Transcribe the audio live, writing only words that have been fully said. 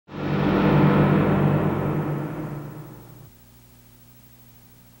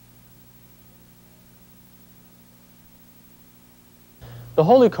The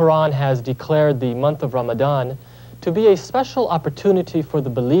Holy Quran has declared the month of Ramadan to be a special opportunity for the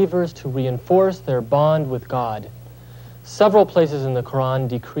believers to reinforce their bond with God. Several places in the Quran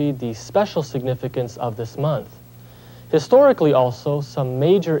decreed the special significance of this month. Historically also, some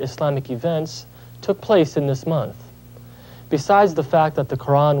major Islamic events took place in this month. Besides the fact that the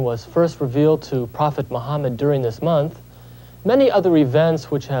Quran was first revealed to Prophet Muhammad during this month, many other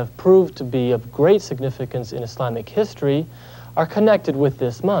events which have proved to be of great significance in Islamic history are connected with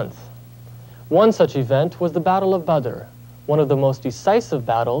this month. One such event was the Battle of Badr, one of the most decisive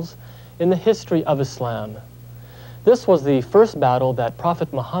battles in the history of Islam. This was the first battle that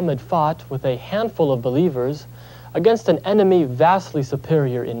Prophet Muhammad fought with a handful of believers against an enemy vastly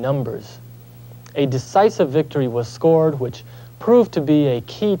superior in numbers. A decisive victory was scored which proved to be a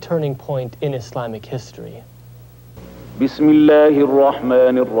key turning point in Islamic history.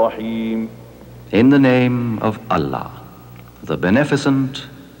 Bismillahir-Rahmanir-Rahim. In the name of Allah, the Beneficent,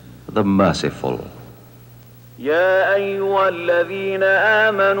 the Merciful. يا أيها الذين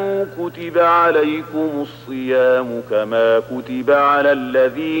آمنوا كتب عليكم الصيام كما كتب على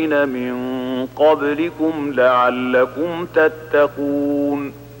الذين من قبلكم لعلكم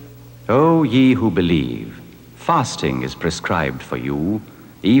تتقون. O ye who believe, fasting is prescribed for you,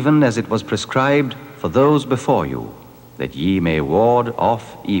 even as it was prescribed for those before you, that ye may ward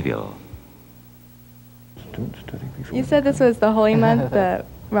off evil. You said this was the holy month, the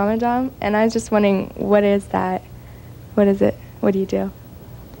Ramadan, and I was just wondering, what is that? What is it? What do you do?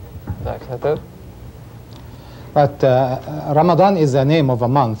 But Ramadan is the name of a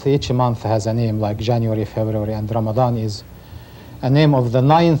month. Each month has a name, like January, February, and Ramadan is a name of the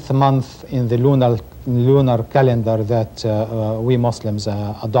 9th month in the lunar calendar that we Muslims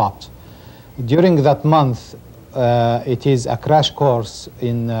adopt. During that month, it is a crash course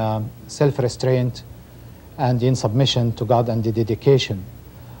in self-restraint and in submission to God and the dedication.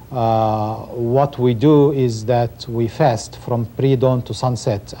 What we do is that we fast from pre-dawn to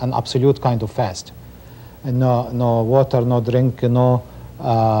sunset, an absolute kind of fast. No water, no drink, no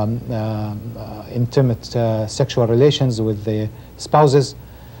intimate sexual relations with the spouses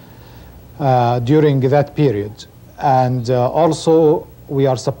during that period. And also we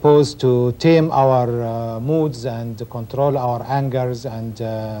are supposed to tame our moods and control our angers and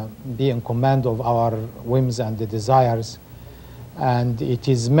be in command of our whims and the desires. And it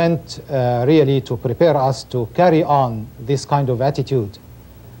is meant really to prepare us to carry on this kind of attitude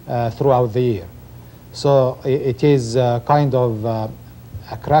throughout the year. So it is kind of a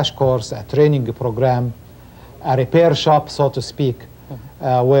crash course, a training program, a repair shop, so to speak,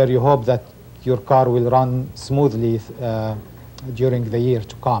 where you hope that your car will run smoothly during the year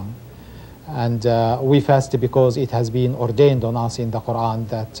to come. And we fast because it has been ordained on us in the Quran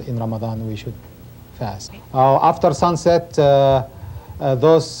that in Ramadan we should fast. After sunset,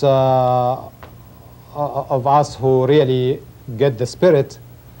 those of us who really get the spirit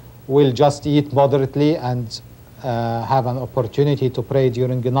will just eat moderately and have an opportunity to pray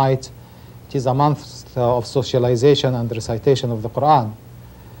during the night. It is a month of socialization and recitation of the Quran.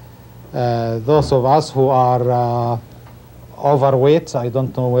 Those of us who are overweight, I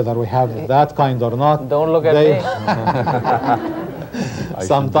don't know whether we have that kind or not. Don't look at me.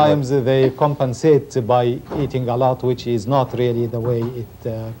 Sometimes they compensate by eating a lot, which is not really the way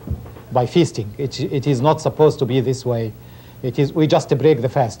by feasting. It is not supposed to be this way. We just break the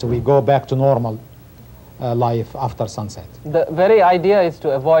fast. We go back to normal life after sunset. The very idea is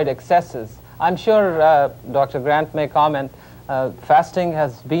to avoid excesses. I'm sure Dr. Grant may comment, fasting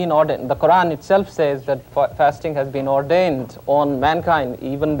has been ordained. The Quran itself says that fasting has been ordained on mankind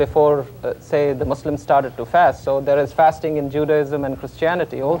even before, say, the Muslims started to fast. So there is fasting in Judaism and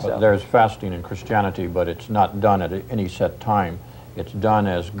Christianity also. There's fasting in Christianity, but it's not done at any set time. It's done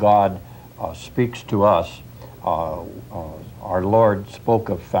as God speaks to us. Our Lord spoke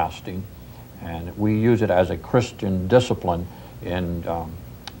of fasting, and we use it as a Christian discipline in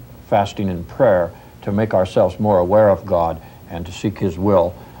fasting and prayer to make ourselves more aware of God and to seek His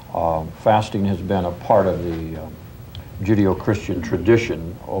will. Fasting has been a part of the Judeo-Christian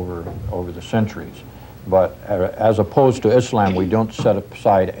tradition over the centuries. But as opposed to Islam, we don't set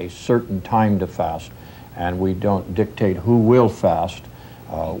aside a certain time to fast, and we don't dictate who will fast.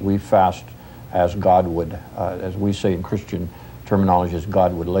 We fast as God would, as we say in Christian terminology, as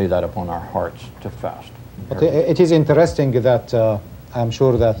God would lay that upon our hearts to fast. But it is interesting that I'm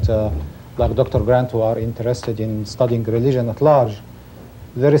sure that like Dr. Grant, who are interested in studying religion at large,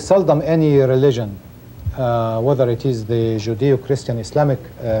 there is seldom any religion, whether it is the Judeo-Christian Islamic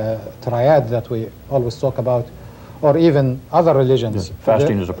triad that we always talk about, or even other religions. Yes,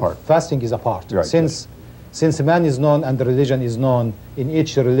 fasting is a part. Fasting is a part. Right, Since Since man is known and the religion is known, in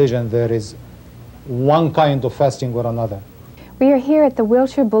each religion there is one kind of fasting or another. We are here at the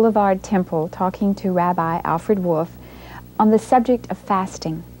Wilshire Boulevard Temple talking to Rabbi Alfred Wolf on the subject of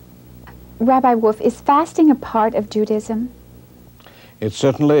fasting. Rabbi Wolf, is fasting a part of Judaism? It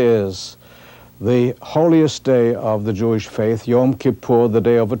certainly is. The holiest day of the Jewish faith, Yom Kippur, the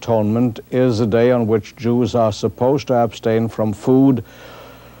Day of Atonement, is a day on which Jews are supposed to abstain from food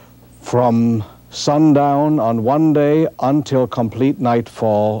from sundown on one day until complete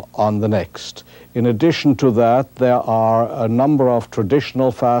nightfall on the next. In addition to that, there are a number of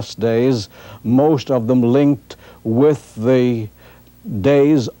traditional fast days, most of them linked with the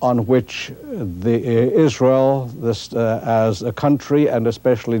days on which Israel, as a country, and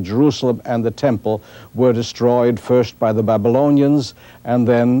especially Jerusalem and the temple, were destroyed first by the Babylonians and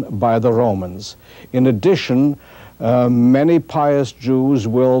then by the Romans. In addition, many pious Jews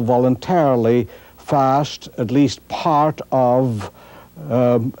will voluntarily fast at least part of,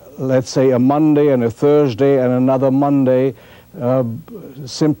 let's say, a Monday and a Thursday and another Monday,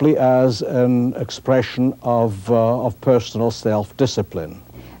 simply as an expression of personal self-discipline.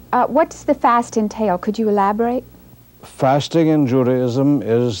 What does the fast entail? Could you elaborate? Fasting in Judaism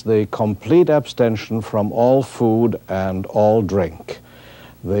is the complete abstention from all food and all drink.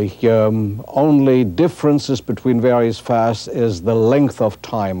 The only differences between various fasts is the length of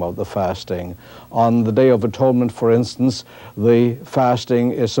time of the fasting. On the Day of Atonement, for instance, the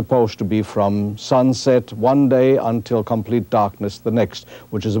fasting is supposed to be from sunset one day until complete darkness the next,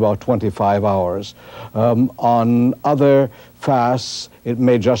 which is about 25 hours. On other fasts, it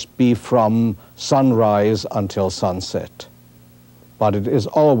may just be from sunrise until sunset. But it is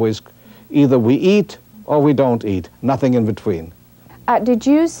always either we eat or we don't eat, nothing in between. Do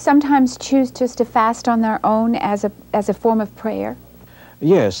Jews sometimes choose just to fast on their own as a form of prayer?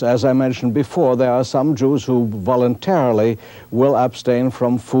 Yes, as I mentioned before, there are some Jews who voluntarily will abstain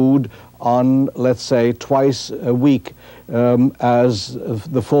from food on, let's say, twice a week as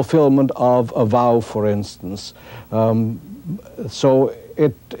the fulfillment of a vow, for instance. So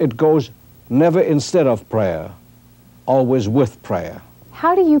it goes never instead of prayer, always with prayer.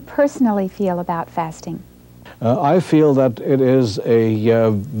 How do you personally feel about fasting? I feel that it is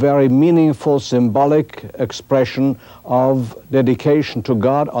a very meaningful, symbolic expression of dedication to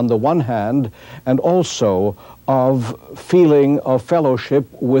God on the one hand, and also of feeling of fellowship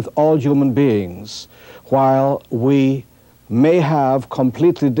with all human beings. While we may have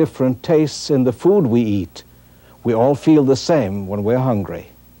completely different tastes in the food we eat, we all feel the same when we're hungry.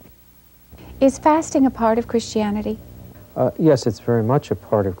 Is fasting a part of Christianity? Yes, it's very much a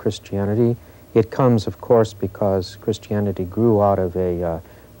part of Christianity. It comes, of course, because Christianity grew out of a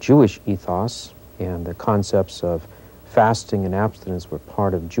Jewish ethos, and the concepts of fasting and abstinence were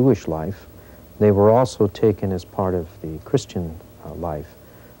part of Jewish life. They were also taken as part of the Christian life.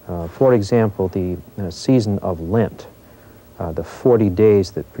 For example, the season of Lent, the 40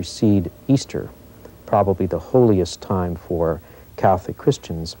 days that precede Easter, probably the holiest time for Catholic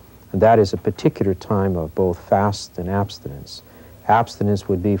Christians, and that is a particular time of both fast and abstinence. Abstinence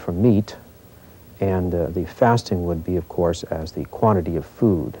would be from meat, and the fasting would be, of course, as the quantity of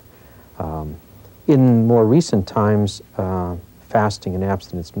food. In more recent times, fasting and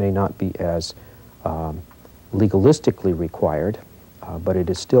abstinence may not be as legalistically required, but it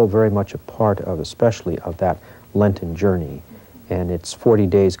is still very much a part of, especially of that Lenten journey. And its 40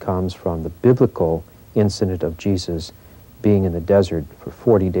 days comes from the biblical incident of Jesus being in the desert for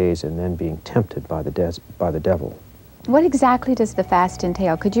 40 days and then being tempted by the devil. What exactly does the fast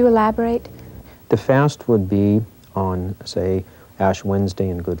entail? Could you elaborate? The fast would be on, say, Ash Wednesday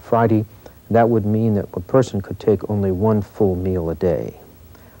and Good Friday. That would mean that a person could take only one full meal a day.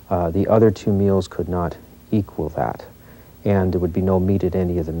 The other two meals could not equal that, and there would be no meat at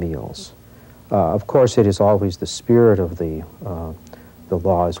any of the meals. Of course, it is always the spirit of the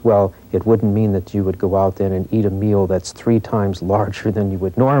law as well. It wouldn't mean that you would go out then and eat a meal that's 3 times larger than you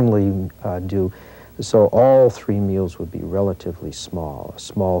would normally do. So all 3 meals would be relatively small, a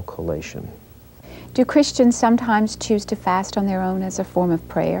small collation. Do Christians sometimes choose to fast on their own as a form of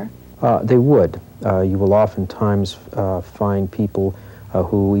prayer? They would. You will oftentimes find people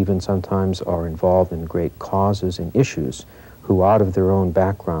who even sometimes are involved in great causes and issues who out of their own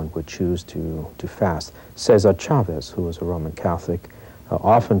background would choose to fast. Cesar Chavez, who was a Roman Catholic,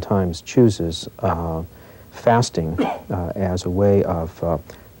 oftentimes chooses fasting as a way of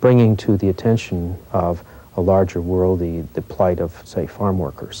bringing to the attention of a larger world the plight of, say, farm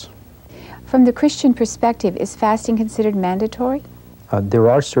workers. From the Christian perspective, is fasting considered mandatory? There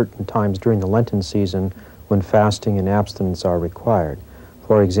are certain times during the Lenten season when fasting and abstinence are required.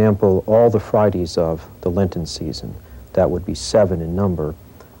 For example, all the Fridays of the Lenten season, that would be 7 in number,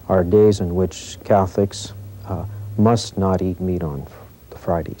 are days in which Catholics must not eat meat on the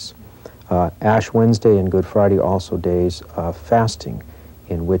Fridays. Ash Wednesday and Good Friday are also days of fasting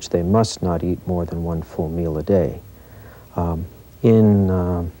in which they must not eat more than 1 full meal a day.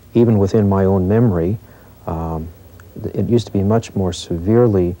 Even within my own memory, it used to be much more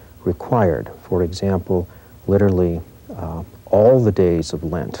severely required. For example, literally all the days of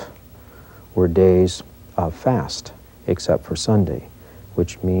Lent were days of fast, except for Sunday,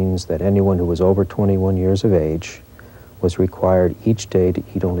 which means that anyone who was over 21 years of age was required each day to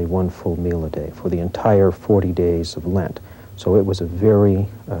eat only 1 full meal a day for the entire 40 days of Lent. So it was a very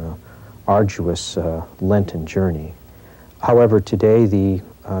arduous Lenten journey. However, today the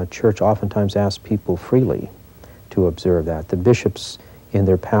Church oftentimes asks people freely to observe that. The bishops, in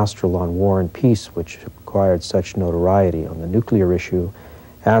their pastoral on war and peace, which acquired such notoriety on the nuclear issue,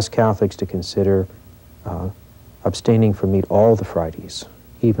 asked Catholics to consider abstaining from meat all the Fridays,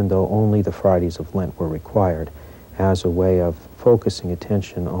 even though only the Fridays of Lent were required, as a way of focusing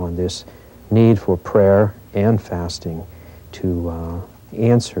attention on this need for prayer and fasting to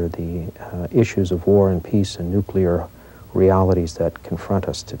answer the issues of war and peace and nuclear realities that confront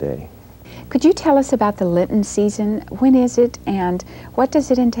us today. Could you tell us about the Lenten season? When is it and what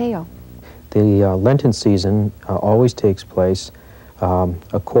does it entail? The Lenten season always takes place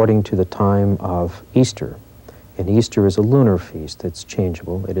according to the time of Easter. And Easter is a lunar feast that's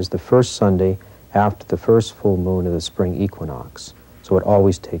changeable. It is the first Sunday after the first full moon of the spring equinox. So it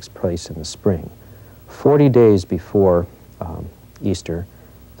always takes place in the spring. 40 days before Easter,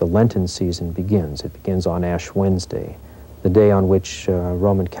 the Lenten season begins. It begins on Ash Wednesday, the day on which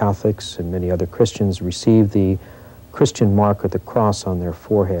Roman Catholics and many other Christians receive the Christian mark of the cross on their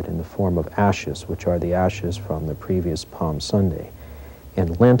forehead in the form of ashes, which are the ashes from the previous Palm Sunday.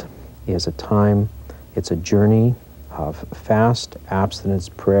 And Lent is a time, it's a journey of fast, abstinence,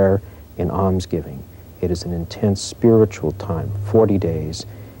 prayer, and almsgiving. It is an intense spiritual time, 40 days,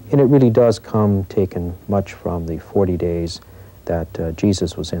 and it really does come taken much from the 40 days that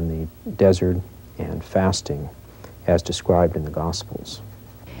Jesus was in the desert and fasting, as described in the Gospels.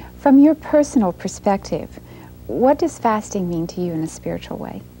 From your personal perspective, what does fasting mean to you in a spiritual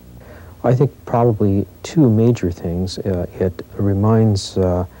way? I think probably 2 major things. It reminds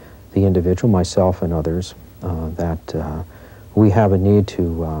the individual, myself and others, that we have a need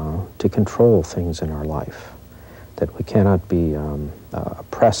to control things in our life, that we cannot be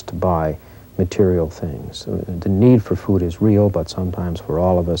oppressed by material things. The need for food is real, but sometimes for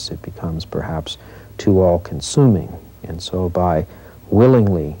all of us it becomes perhaps too all-consuming. And so by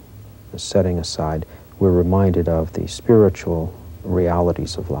willingly setting aside, we're reminded of the spiritual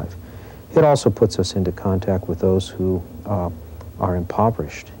realities of life. It also puts us into contact with those who are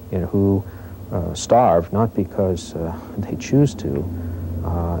impoverished, who starve, not because they choose to.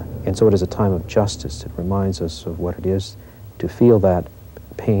 And so it is a time of justice. It reminds us of what it is to feel that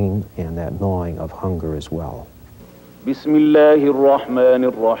pain and that gnawing of hunger as well. Bismillahir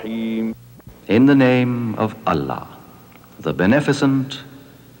Rahmanir Rahim. In the name of Allah, the Beneficent,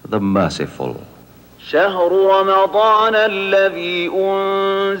 the Merciful. شهر رمضان الذي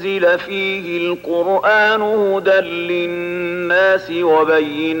أنزل فيه القرآن هدى للناس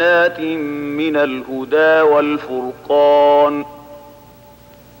وبينات من الهدى والفرقان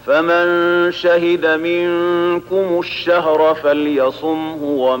فمن شهد منكم الشهر فليصمه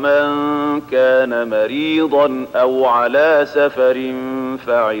ومن كان مريضا أو على سفر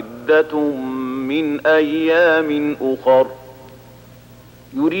فعدة من أيام أخر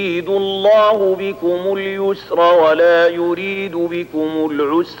يريد الله بكم اليسر ولا يريد بكم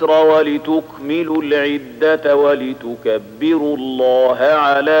العسر ولتكملوا العدة ولتكبروا الله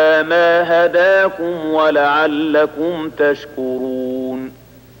على ما هداكم ولعلكم تشكرون.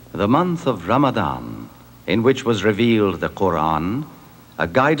 The month of Ramadan, in which was revealed the Quran, a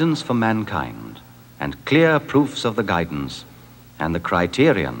guidance for mankind, and clear proofs of the guidance, and the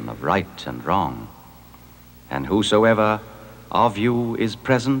criterion of right and wrong. And whosoever of you is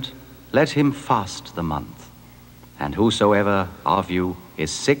present, let him fast the month. And whosoever of you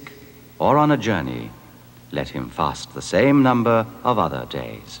is sick or on a journey, let him fast the same number of other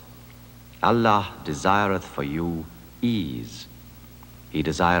days. Allah desireth for you ease. He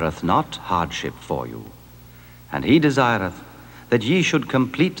desireth not hardship for you. And he desireth that ye should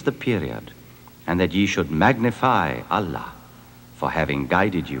complete the period, and that ye should magnify Allah for having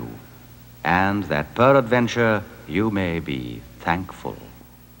guided you, and that peradventure you may be thankful.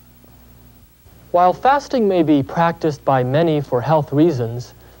 While fasting may be practiced by many for health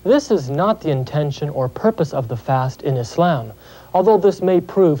reasons, This is not the intention or purpose of the fast in Islam, although this may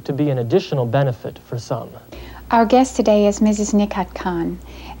prove to be an additional benefit for some. Our guest today is Mrs. Nikhat Khan,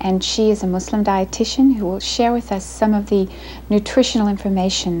 and she is a Muslim dietitian who will share with us some of the nutritional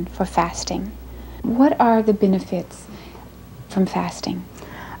information for fasting. What are the benefits from fasting?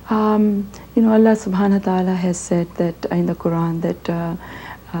 You know, Allah subhanahu wa ta'ala has said that in the Quran that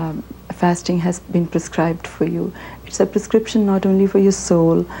fasting has been prescribed for you. It's a prescription not only for your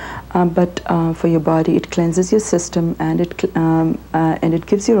soul, but for your body. It cleanses your system and it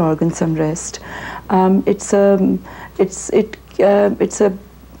gives your organs some rest. It's a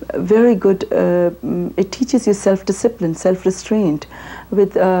very good. It teaches you self-discipline, self-restraint,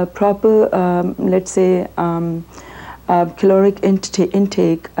 with proper, let's say, caloric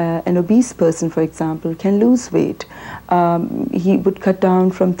intake. An obese person, for example, can lose weight. He would cut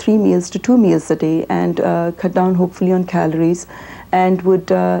down from 3 meals to 2 meals a day and cut down hopefully on calories, and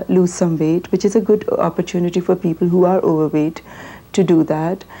would lose some weight, which is a good opportunity for people who are overweight to do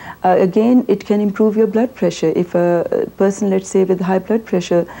that. Again, it can improve your blood pressure. If a person, let's say with high blood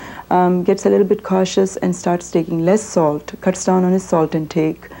pressure, gets a little bit cautious and starts taking less salt, cuts down on his salt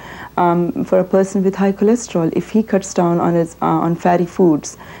intake. For a person with high cholesterol, if he cuts down on his on fatty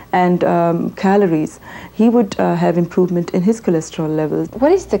foods and calories, he would have improvement in his cholesterol levels.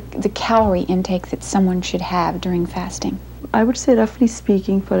 What is the calorie intake that someone should have during fasting? I would say, roughly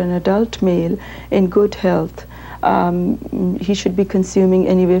speaking, for an adult male in good health, he should be consuming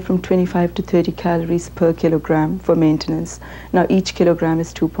anywhere from 25 to 30 calories per kilogram for maintenance. Now, each kilogram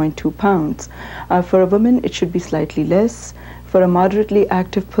is 2.2 pounds. For a woman, it should be slightly less. For a moderately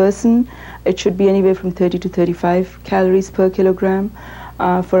active person, it should be anywhere from 30 to 35 calories per kilogram.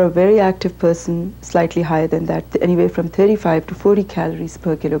 For a very active person, slightly higher than that, anywhere from 35 to 40 calories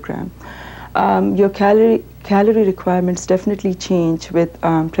per kilogram. Your calorie requirements definitely change with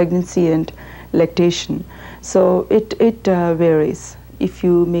pregnancy and lactation. So it varies. If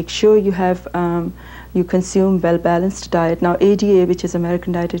you make sure you have you consume well-balanced diet. Now, ADA, which is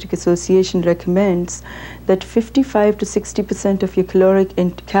American Dietetic Association, recommends that 55 to 60% of your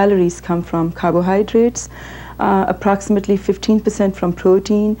calories come from carbohydrates, approximately 15% from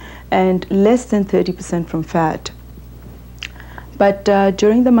protein, and less than 30% from fat. But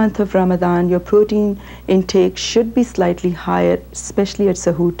during the month of Ramadan, your protein intake should be slightly higher, especially at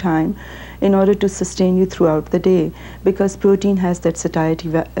sahur time, in order to sustain you throughout the day, because protein has that satiety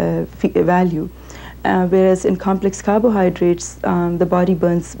value. Whereas in complex carbohydrates, the body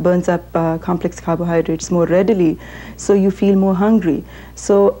burns up complex carbohydrates more readily, so you feel more hungry.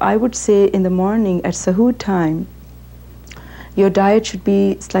 So I would say in the morning at sahur time, your diet should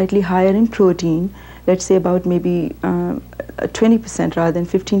be slightly higher in protein, let's say about maybe 20% rather than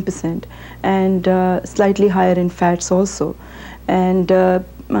 15%, and slightly higher in fats also. And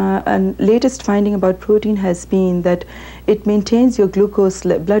latest finding about protein has been that it maintains your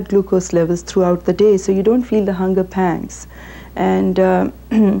blood glucose levels throughout the day, so you don't feel the hunger pangs. And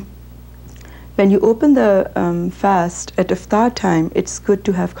when you open the fast at iftar time, it's good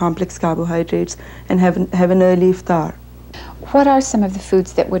to have complex carbohydrates and have an early iftar. What are some of the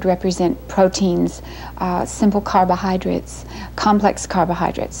foods that would represent proteins, simple carbohydrates, complex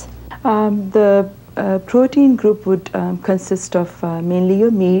carbohydrates? The protein group would consist of mainly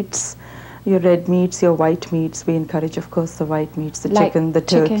your meats, your red meats, your white meats. We encourage, of course, the white meats, the like chicken, the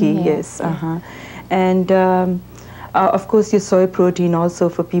turkey, yes. And of course, your soy protein also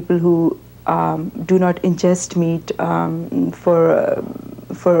for people who do not ingest meat for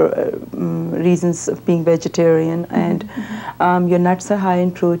reasons of being vegetarian. And your nuts are high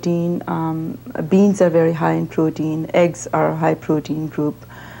in protein, beans are very high in protein, eggs are a high protein group.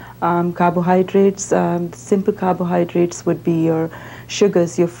 Carbohydrates, simple carbohydrates would be your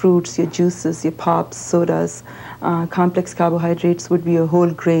sugars, your fruits, your juices, your pops, sodas. Complex carbohydrates would be your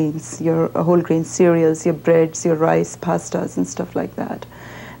whole grains, your whole grain cereals, your breads, your rice, pastas, and stuff like that.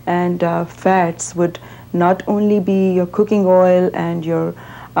 And fats would not only be your cooking oil and your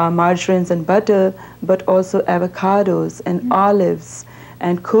margarines and butter, but also avocados and olives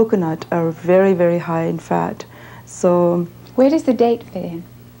and coconut are very, very high in fat. So where does the date fit in?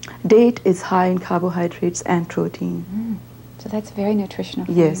 Date is high in carbohydrates and protein. So that's very nutritional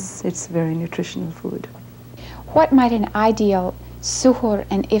food. Yes, it's very nutritional food. What might an ideal suhoor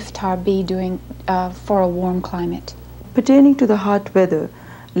and iftar be during for a warm climate? Pertaining to the hot weather,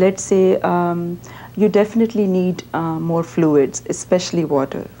 let's say you definitely need more fluids, especially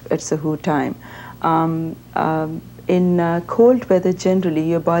water at sahur time. In cold weather, generally,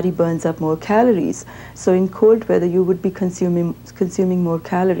 your body burns up more calories. So in cold weather, you would be consuming more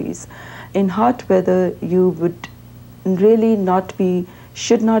calories. In hot weather, you would really not be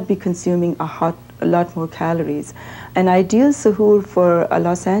should not be consuming a lot more calories. An ideal sahur for a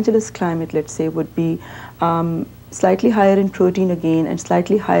Los Angeles climate, let's say, would be slightly higher in protein again and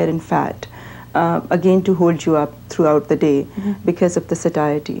slightly higher in fat, again to hold you up throughout the day because of the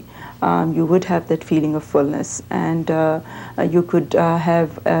satiety. You would have that feeling of fullness, and you could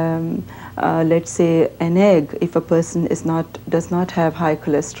have let's say an egg if a person does not have high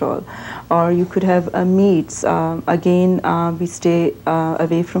cholesterol, or you could have meats. Again, we stay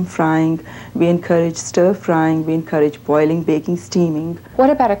away from frying. We encourage stir frying, we encourage boiling, baking, steaming. What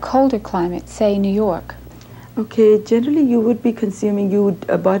about a colder climate, say New York? Okay, generally you would be consuming,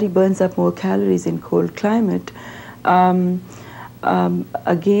 body burns up more calories in cold climate.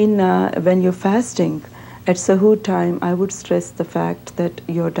 Again, when you're fasting, at sahur time, I would stress the fact that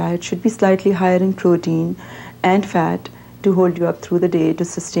your diet should be slightly higher in protein and fat to hold you up through the day, to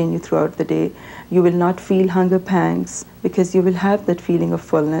sustain you throughout the day. You will not feel hunger pangs because you will have that feeling of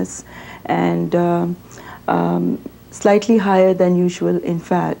fullness, and slightly higher than usual in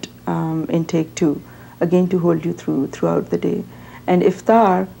fat intake too, again to hold you throughout the day. And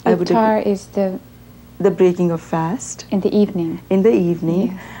iftar, Iftar is the breaking of fast. In the evening. In the evening.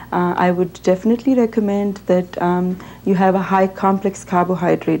 Yes. I would definitely recommend that you have a high complex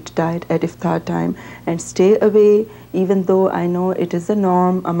carbohydrate diet at iftar time and stay away, even though I know it is a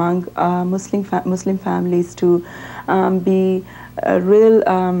norm among Muslim families to be real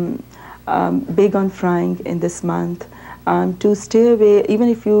big on frying in this month. To stay away, even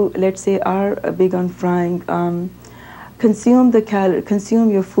if you, let's say, are big on frying, consume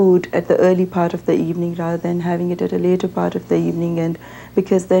your food at the early part of the evening rather than having it at a later part of the evening, and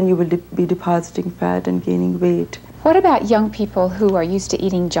because then you will be depositing fat and gaining weight. What about young people who are used to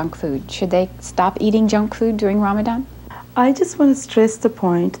eating junk food? Should they stop eating junk food during Ramadan? I just want to stress the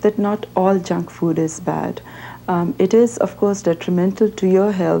point that not all junk food is bad. It is, of course, detrimental to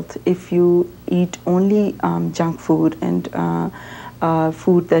your health if you eat only junk food and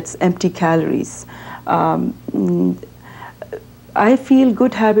food that's empty calories. I feel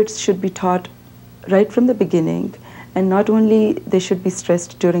good habits should be taught right from the beginning, and not only they should be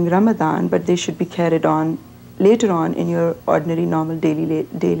stressed during Ramadan, but they should be carried on later on in your ordinary, normal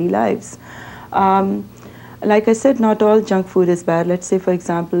daily lives. Like I said, not all junk food is bad. Let's say, for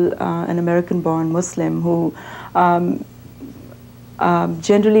example, an American-born Muslim who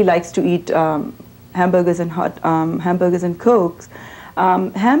generally likes to eat hamburgers and Cokes.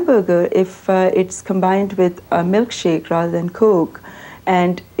 Hamburger, if it's combined with a milkshake rather than Coke,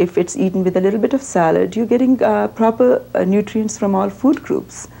 and if it's eaten with a little bit of salad, you're getting proper nutrients from all food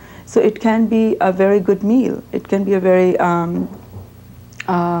groups. So it can be a very good meal. It can be a very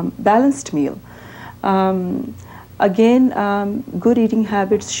balanced meal. Again, good eating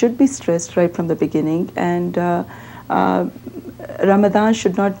habits should be stressed right from the beginning, and Ramadan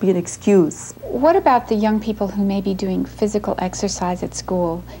should not be an excuse. What about the young people who may be doing physical exercise at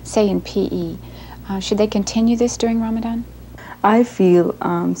school, say in PE? Should they continue this during Ramadan? I feel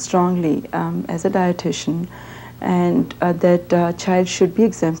strongly as a dietitian and that child should be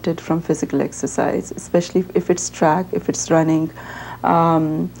exempted from physical exercise, especially if it's track, if it's running,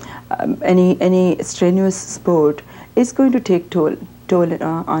 any strenuous sport is going to take toll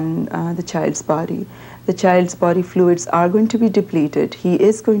on the child's body. The child's body fluids are going to be depleted. He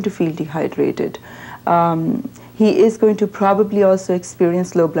is going to feel dehydrated. He is going to probably also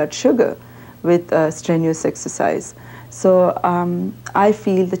experience low blood sugar with strenuous exercise. So I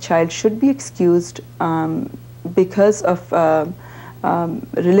feel the child should be excused because of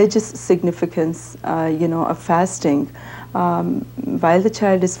religious significance, of fasting. While the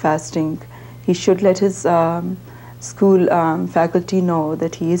child is fasting, he should let his school faculty know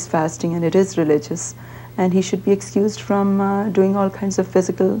that he is fasting and it is religious, and he should be excused from doing all kinds of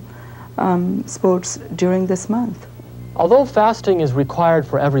physical sports during this month. Although fasting is required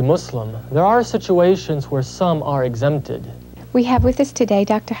for every Muslim, there are situations where some are exempted. We have with us today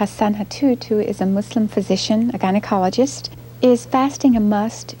Dr. Hassan Hattout, who is a Muslim physician, a gynecologist. Is fasting a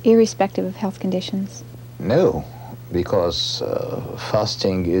must, irrespective of health conditions? No, because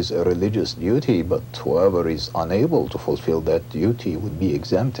fasting is a religious duty, but whoever is unable to fulfill that duty would be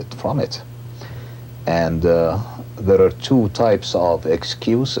exempted from it. And there are two types of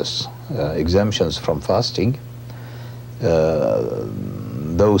excuses, exemptions from fasting.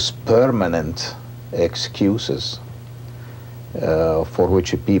 Those permanent excuses for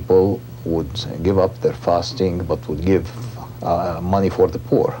which people would give up their fasting but would give money for the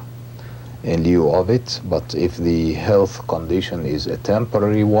poor in lieu of it. But if the health condition is a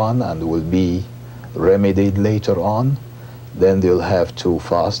temporary one and will be remedied later on, then they'll have to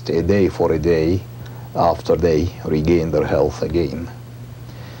fast a day for a day after they regain their health again.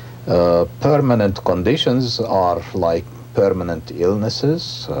 Permanent conditions are like permanent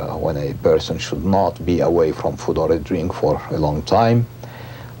illnesses, when a person should not be away from food or a drink for a long time,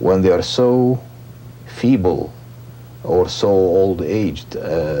 when they are so feeble or so old-aged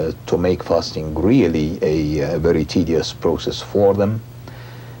to make fasting really a very tedious process for them.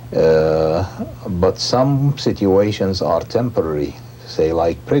 But some situations are temporary, say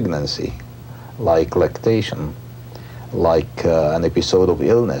like pregnancy, like lactation, like an episode of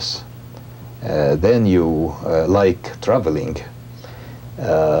illness. Then you, like traveling,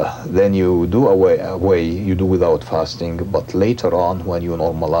 then you do you do without fasting, but later on when you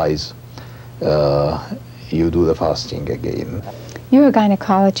normalize, you do the fasting again. You're a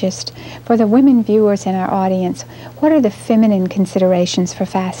gynecologist. For the women viewers in our audience, what are the feminine considerations for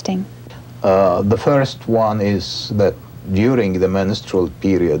fasting? The first one is that during the menstrual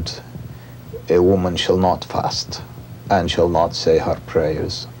period, a woman shall not fast and shall not say her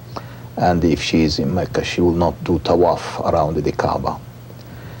prayers. And if she is in Mecca, she will not do tawaf around the Kaaba.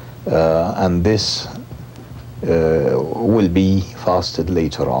 And this will be fasted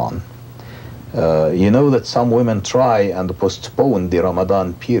later on. You know that some women try and postpone the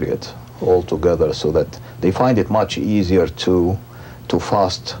Ramadan period altogether, so that they find it much easier to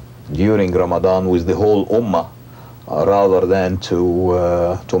fast during Ramadan with the whole ummah rather than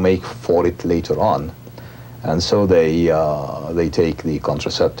to make for it later on. And so they take the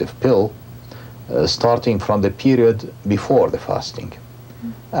contraceptive pill starting from the period before the fasting,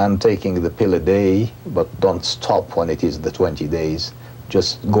 and taking the pill a day, but don't stop when it is the 20 days.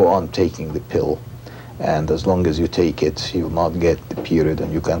 Just go on taking the pill, and as long as you take it, you will not get the period,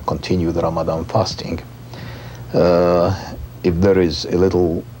 and you can continue the Ramadan fasting. If there is a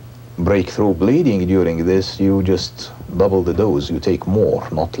little breakthrough bleeding during this, you just double the dose. You take more,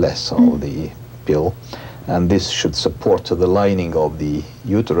 not less, of the pill, and this should support the lining of the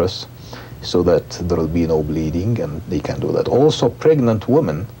uterus so that there will be no bleeding, and they can do that. Also, pregnant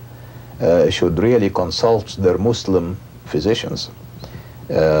women should really consult their Muslim physicians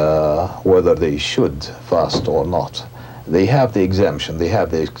whether they should fast or not. They have the exemption, they have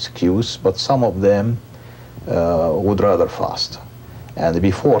the excuse, but some of them would rather fast. And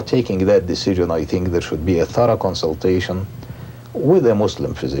before taking that decision, I think there should be a thorough consultation with a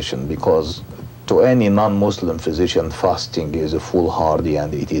Muslim physician, because to any non-Muslim physician, fasting is a foolhardy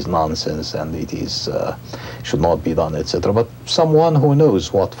and it is nonsense and it is should not be done, etc. But someone who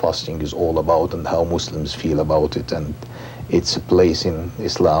knows what fasting is all about and how Muslims feel about it and its place in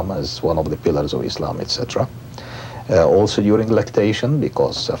Islam as one of the pillars of Islam, etc. Also during lactation,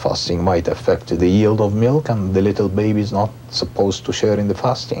 because fasting might affect the yield of milk and the little baby is not supposed to share in the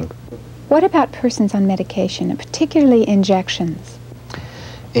fasting. What about persons on medication, and particularly injections?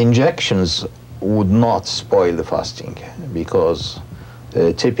 Injections would not spoil the fasting, because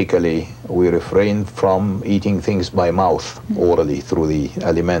typically we refrain from eating things by mouth, orally, through the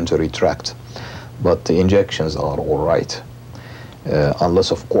alimentary tract. But the injections are all right.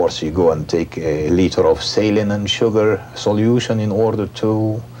 Unless, of course, you go and take a liter of saline and sugar solution in order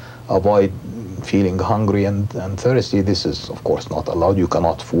to avoid feeling hungry and thirsty. This is, of course, not allowed. You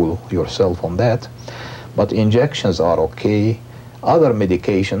cannot fool yourself on that. But injections are okay. Other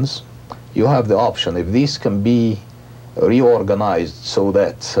medications, you have the option. If these can be reorganized so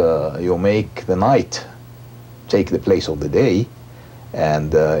that you make the night take the place of the day,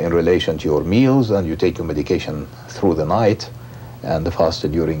 and in relation to your meals, and you take your medication through the night and fast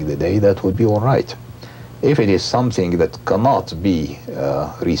during the day, that would be all right. If it is something that cannot be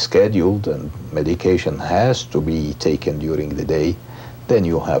rescheduled and medication has to be taken during the day, then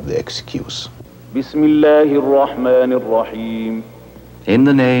you have the excuse. Bismillahir-Rahmanir-Rahim. In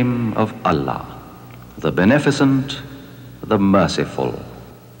the name of Allah, the Beneficent, the Merciful.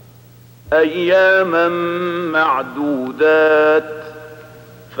 أياما معدودات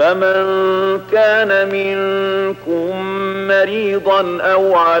فمن كان منكم مريضا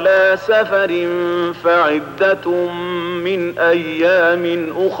أو على سفر فعدة من أيام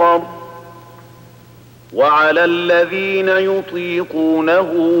أخر وعلى الذين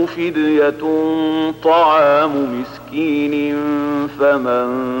يطيقونه فدية طعام مسكين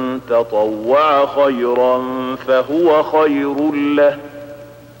فمن تطوع خيرا فهو خير له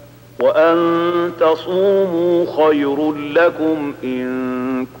وأن تصوموا خير لكم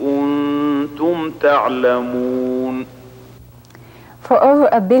إن كنتم تعلمون. For over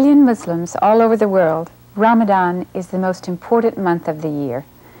 1 billion Muslims all over the world, Ramadan is the most important month of the year.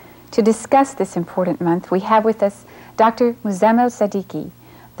 To discuss this important month, we have with us Dr. Muzammil Siddiqui,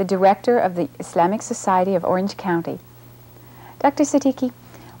 the director of the Islamic Society of Orange County. Dr. Siddiqui,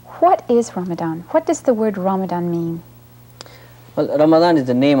 what is Ramadan? What does the word Ramadan mean? Well, Ramadan is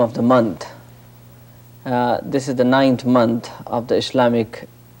the name of the month. This is the 9th month of the Islamic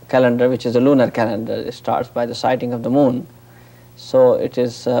calendar, which is the lunar calendar. It starts by the sighting of the moon. So it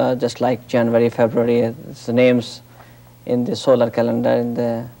is just like January, February. It's the names in the solar calendar, in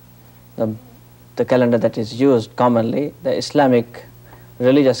the calendar that is used commonly. The Islamic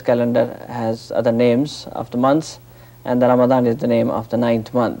religious calendar has other names of the months, and the Ramadan is the name of the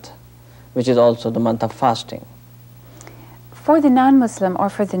 9th month, which is also the month of fasting. For the non-Muslim or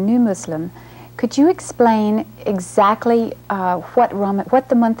for the new Muslim, could you explain exactly what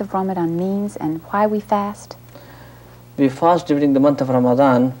the month of Ramadan means and why we fast? We fast during the month of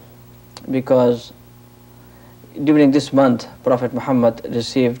Ramadan because during this month Prophet Muhammad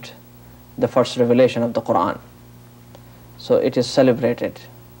received the first revelation of the Quran. So it is celebrated,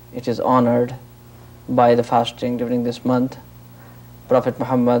 it is honored by the fasting during this month. Prophet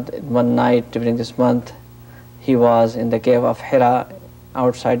Muhammad, one night during this month, he was in the cave of Hira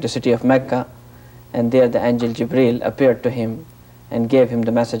outside the city of Mecca, and there the angel Jibreel appeared to him and gave him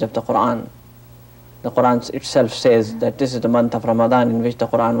the message of the Quran. The Quran itself says that this is the month of Ramadan in which the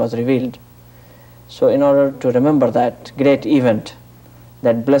Quran was revealed. So in order to remember that great event,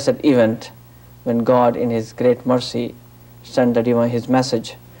 that blessed event, when God in His great mercy sent His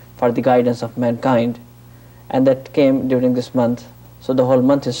message for the guidance of mankind, and that came during this month, so the whole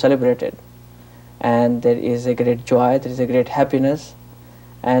month is celebrated. And there is a great joy, there is a great happiness,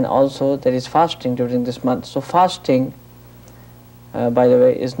 and also there is fasting during this month. So fasting, by the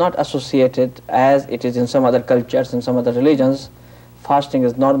way, is not associated as it is in some other cultures, in some other religions. Fasting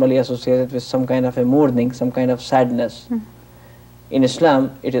is normally associated with some kind of a mourning, some kind of sadness. In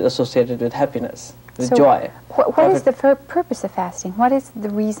Islam, it is associated with happiness, with joy. What is the purpose of fasting? What is the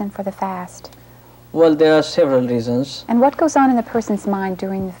reason for the fast? Well, there are several reasons. And what goes on in the person's mind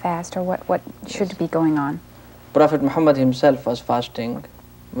during the fast, or what should be going on? Prophet Muhammad himself was fasting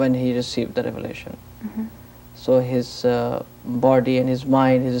when he received the revelation. So his body and his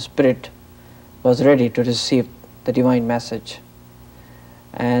mind, his spirit was ready to receive the divine message.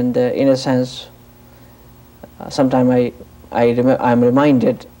 And in a sense, sometimes I'm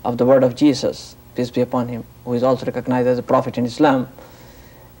reminded of the word of Jesus, peace be upon him, who is also recognized as a prophet in Islam.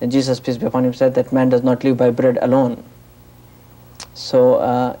 And Jesus, peace be upon him, said that man does not live by bread alone.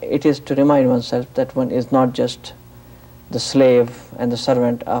 So it is to remind oneself that one is not just the slave and the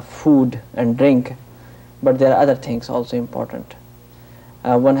servant of food and drink, but there are other things also important.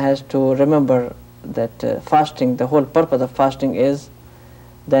 One has to remember that fasting, the whole purpose of fasting is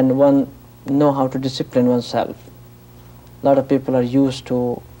then one know how to discipline oneself. A lot of people are used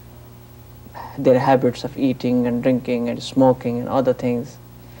to their habits of eating and drinking and smoking and other things.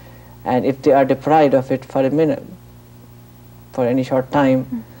 And if they are deprived of it for a minute, for any short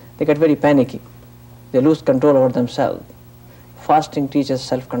time, they get very panicky. They lose control over themselves. Fasting teaches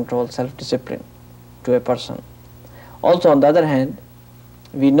self-control, self-discipline to a person. Also, on the other hand,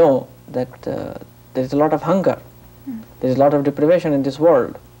 we know that there is a lot of hunger. There is a lot of deprivation in this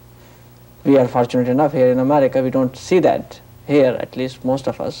world. We are fortunate enough here in America, we don't see that here, at least most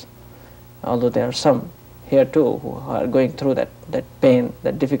of us, although there are some here too who are going through that pain,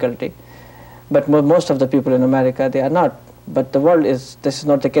 that difficulty. But most of the people in America, they are not. But the world is, this is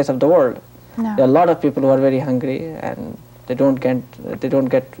not the case of the world. No. There are a lot of people who are very hungry and they don't get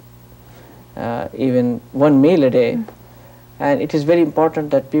even one meal a day. And it is very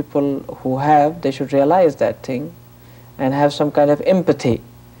important that people who have, they should realize that thing and have some kind of empathy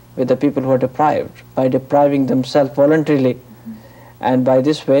with the people who are deprived by depriving themselves voluntarily. And by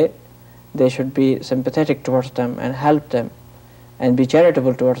this way, they should be sympathetic towards them and help them and be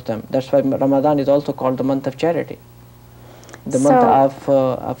charitable towards them. That's why Ramadan is also called the month of charity. The month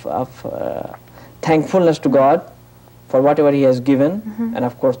of thankfulness to God for whatever He has given. And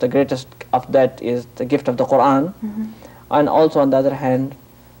of course the greatest of that is the gift of the Quran. And also on the other hand,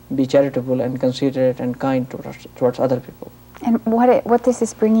 be charitable and considerate and kind towards other people. And what this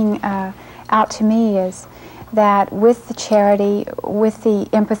is bringing out to me is that with the charity, with the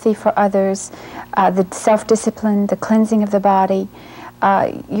empathy for others, the self-discipline, the cleansing of the body,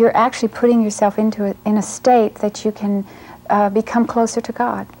 you're actually putting yourself in a state that you can become closer to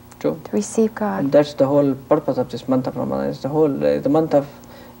God, to receive God. And that's the whole purpose of this month of Ramadan. It's the month of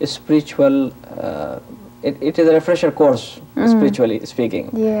spiritual. It is a refresher course, spiritually speaking.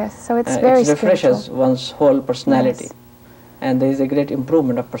 Yes, so it's very spiritual. It refreshes one's whole personality. Yes. And there is a great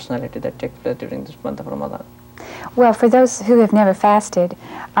improvement of personality that takes place during this month of Ramadan. Well, for those who have never fasted,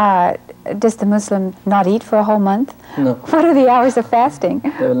 does the Muslim not eat for a whole month? No. What are the hours of fasting?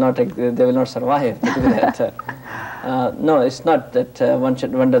 They will not survive to do that. No, it's not that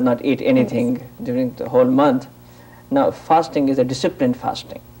one does not eat anything during the whole month. Now fasting is a disciplined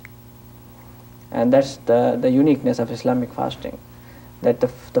fasting, and that's the uniqueness of Islamic fasting, that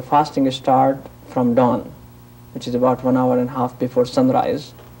the fasting starts from dawn, which is about 1.5 hours before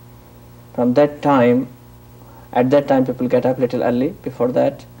sunrise. From that time, at that time people get up a little early, before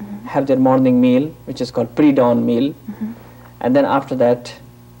that have their morning meal, which is called pre-dawn meal, and then after that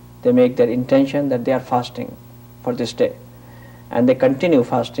they make their intention that they are fasting for this day. And they continue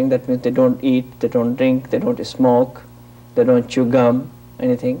fasting. That means they don't eat, they don't drink, they don't smoke, they don't chew gum,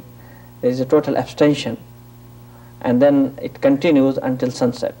 anything. There is a total abstention. And then it continues until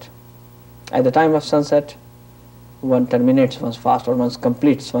sunset. At the time of sunset, one terminates one's fast, or one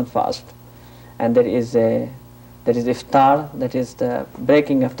completes one's fast. And there is iftar, that is the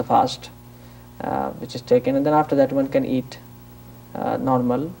breaking of the fast, which is taken. And then after that one can eat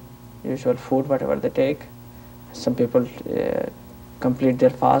normal, usual food, whatever they take. Some people complete their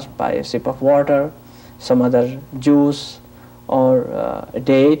fast by a sip of water, some other juice, or a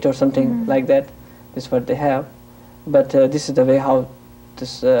date or something like that. This is what they have. But this is the way how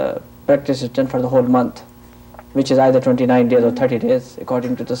this practice is done for the whole month, which is either 29 days or 30 days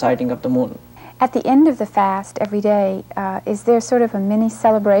according to the sighting of the moon. At the end of the fast every day, is there sort of a mini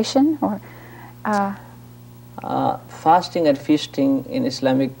celebration, or? Fasting and feasting in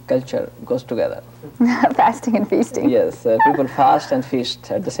Islamic culture goes together. Fasting and feasting. Yes, people fast and feast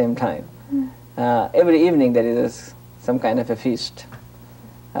at the same time. Every evening there is some kind of a feast.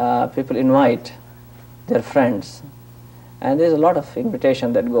 People invite their friends, and there's a lot of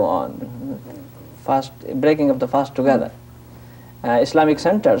invitation that go on. Breaking of the fast together. Islamic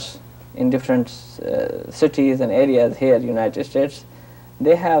centers in different cities and areas here in the United States,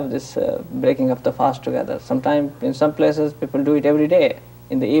 they have this breaking of the fast together. Sometimes in some places people do it every day.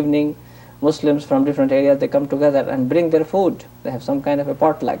 In the evening, Muslims from different areas, they come together and bring their food. They have some kind of a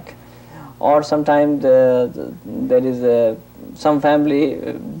potluck. Or sometimes there is some family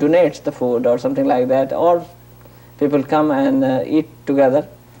donates the food or something like that, or people come and eat together,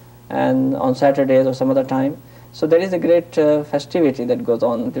 and on Saturdays or some other time. So there is a great festivity that goes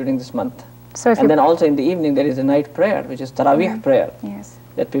on during this month. So and then also in the evening there is a night prayer, which is Taraweeh prayer, yes,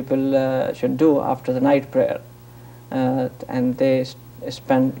 that people should do after the night prayer. And they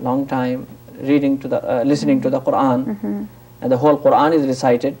spend long time reading to the, listening to the Quran, and the whole Quran is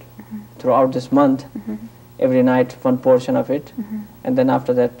recited throughout this month, every night one portion of it, and then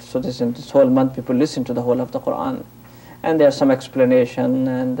after that, so this whole month people listen to the whole of the Quran, and there's some explanation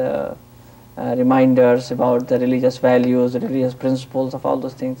and reminders about the religious values, the religious principles of all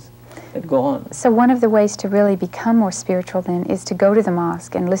those things that go on. So one of the ways to really become more spiritual then is to go to the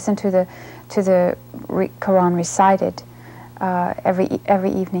mosque and listen to the Quran recited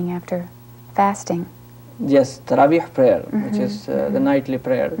every evening after fasting. Yes, Taraweeh prayer, which is the nightly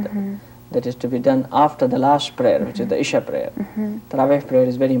prayer that is to be done after the last prayer, which is the Isha prayer. Taraweeh prayer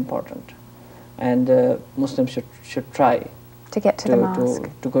is very important, and Muslims should try to get to the mosque,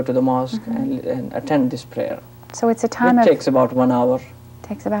 to go to the mosque and attend this prayer. So it's a time it takes about 1 hour.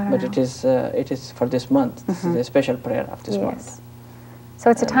 Takes about an but hour. It is for this month. This is a special prayer of this month. So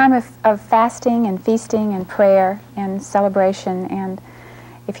it's a time of fasting and feasting and prayer and celebration, and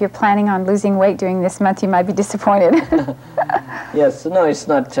if you're planning on losing weight during this month, you might be disappointed. Yes, no, it's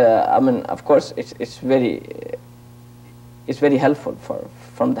not. I mean, of course, it's very helpful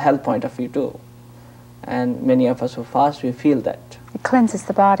from the health point of view too. And many of us who fast, we feel that. It cleanses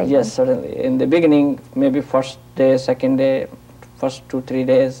the body. Yes, certainly. In the beginning, maybe first day, second day, first 2-3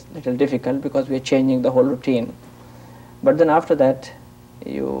 days, little difficult because we are changing the whole routine. But then after that,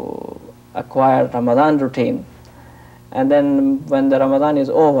 you acquire Ramadan routine. And then when the Ramadan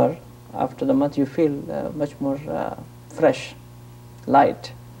is over, after the month, you feel much more fresh,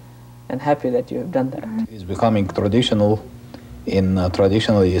 light, and happy that you have done that. It's becoming traditional in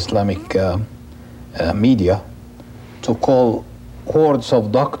traditionally Islamic media to call hordes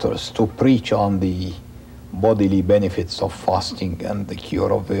of doctors to preach on the bodily benefits of fasting and the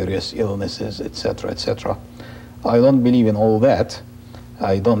cure of various illnesses, etc., etc. I don't believe in all that.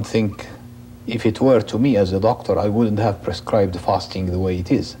 I don't think, if it were to me as a doctor, I wouldn't have prescribed fasting the way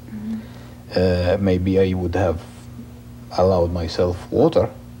it is. Maybe I would have allowed myself water.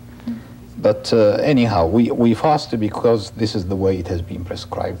 But anyhow, we fast because this is the way it has been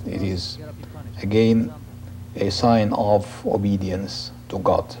prescribed. It is, again, a sign of obedience to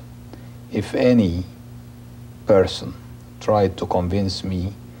God. If any person tried to convince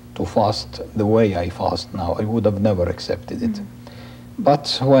me to fast the way I fast now, I would have never accepted it.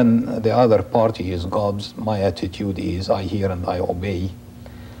 But when the other party is God's, my attitude is I hear and I obey.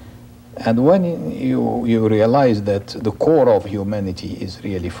 And when you realize that the core of humanity is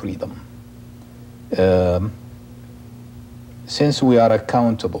really freedom, since we are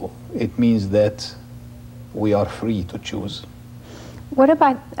accountable, it means that we are free to choose. What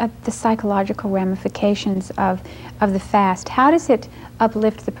about the psychological ramifications of the fast? How does it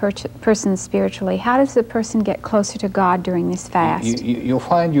uplift the person spiritually? How does the person get closer to God during this fast? You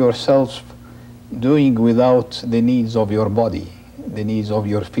find yourself doing without the needs of your body, the needs of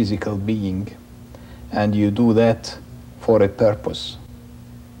your physical being, and you do that for a purpose.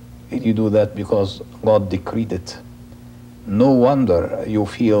 You do that because God decreed it. No wonder you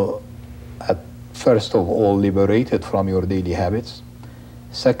feel, first of all, liberated from your daily habits.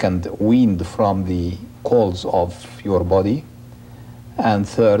 Second, weaned from the calls of your body. And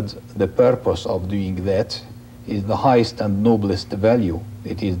third, the purpose of doing that is the highest and noblest value.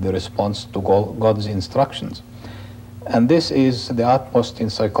 It is the response to God's instructions. And this is the utmost in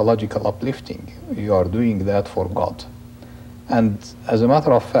psychological uplifting. You are doing that for God. And as a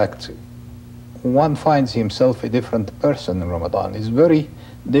matter of fact, one finds himself a different person in Ramadan. It's very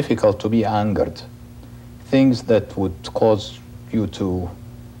difficult to be angered. Things that would cause you to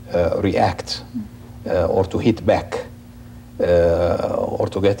react or to hit back or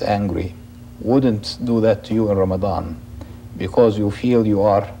to get angry wouldn't do that to you in Ramadan, because you feel you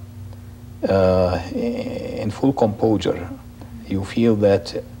are in full composure. You feel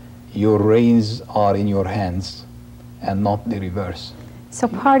that your reins are in your hands and not the reverse. So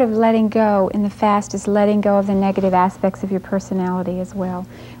part of letting go in the fast is letting go of the negative aspects of your personality as well,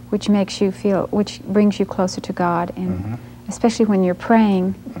 which makes you feel, which brings you closer to God, and especially when you're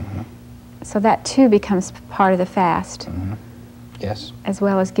praying. So that too becomes part of the fast. Yes. As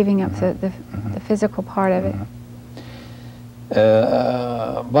well as giving up the physical part of it.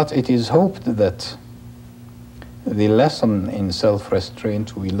 But it is hoped that the lesson in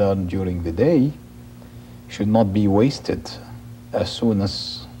self-restraint we learn during the day should not be wasted as soon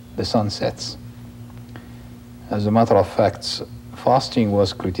as the sun sets. As a matter of fact, fasting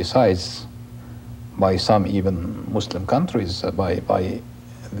was criticized by some even Muslim countries, by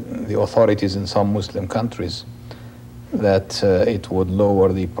the authorities in some Muslim countries, that it would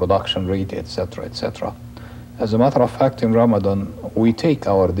lower the production rate, etc., etc. As a matter of fact, in Ramadan, we take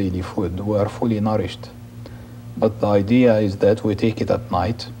our daily food. We are fully nourished. But the idea is that we take it at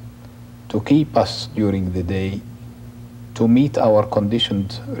night to keep us during the day, to meet our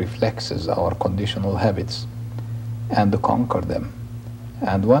conditioned reflexes, our conditional habits, and to conquer them.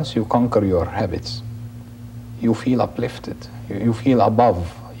 And once you conquer your habits, you feel uplifted. You feel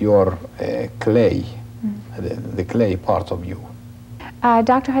above your clay, the clay part of you.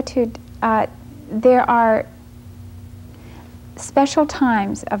 Dr. Hatud, there are special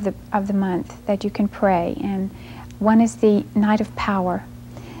times of the month that you can pray, and one is the night of power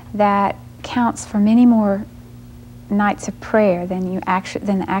that counts for many more nights of prayer than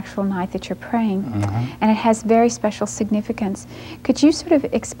the actual night that you're praying, and it has very special significance. Could you sort of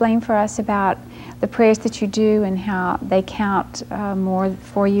explain for us about the prayers that you do and how they count more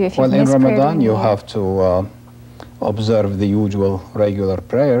for you if you miss prayer? Well, in Ramadan you have to observe the usual regular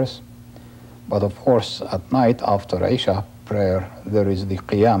prayers, but of course at night after Isha prayer there is the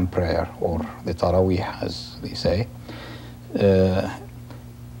Qiyam prayer, or the Taraweeh as they say.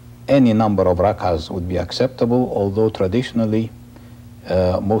 Any number of rak'ahs would be acceptable, although traditionally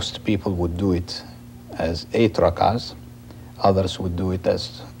most people would do it as 8 rak'ahs, others would do it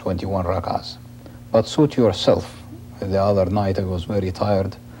as 21 rak'ahs. But suit yourself. The other night I was very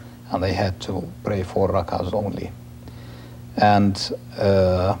tired and I had to pray 4 rak'ahs only. And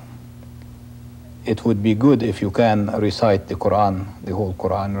it would be good if you can recite the Quran, the whole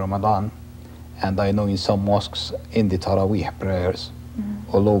Quran in Ramadan. And I know in some mosques in the Taraweeh prayers,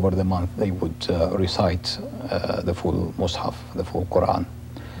 all over the month they would recite the full Mus'haf, the full Quran.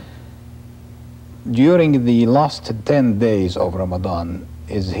 During the last 10 days of Ramadan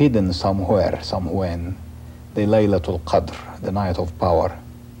is hidden somewhere, somewhen, the Laylatul Qadr, the night of power.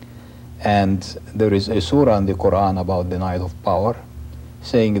 And there is a surah in the Quran about the night of power,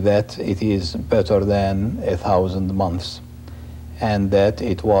 saying that it is better than 1,000 months, and that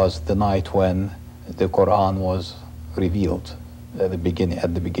it was the night when the Quran was revealed at the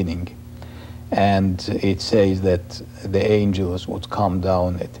beginning. And it says that the angels would come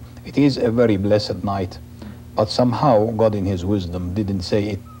down. It is a very blessed night, but somehow God in his wisdom didn't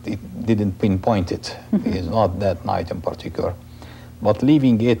say it didn't pinpoint it. It is not that night in particular. But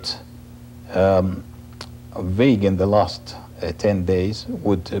leaving it vague in the last 10 days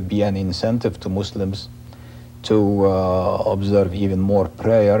would be an incentive to Muslims to observe even more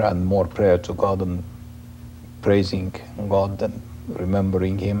prayer and more prayer to God, and praising God and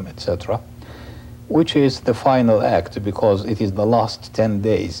remembering Him, etc., which is the final act, because it is the last 10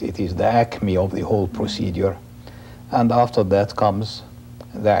 days. It is the acme of the whole procedure. and after that comes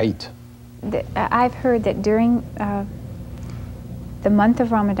the Eid. I've heard that during the month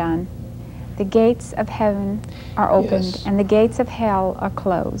of Ramadan, the gates of heaven are opened, Yes. and the gates of hell are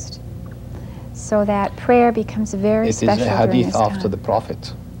closed, so that prayer becomes very special. It is a during hadith this after time. the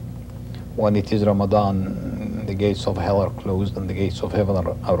Prophet. When it is Ramadan, the gates of hell are closed and the gates of heaven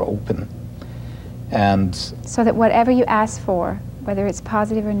are open. And So that whatever you ask for, whether it's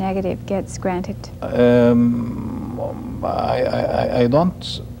positive or negative, gets granted. I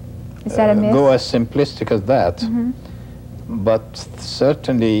don't Is that a myth? go as simplistic as that, Mhm. but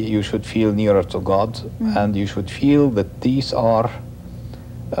certainly you should feel nearer to God, and you should feel that these are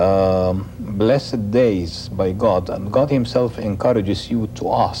blessed days by God, and God Himself encourages you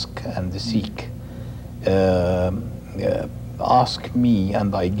to ask and seek. Ask me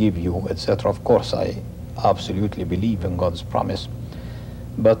and I give you, etc. Of course, I absolutely believe in God's promise,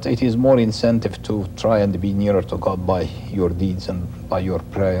 but it is more incentive to try and be nearer to God by your deeds and by your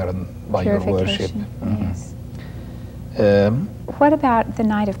prayer and by your worship. Yes. What about the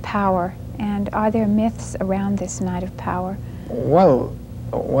night of power? And are there myths around this night of power? Well,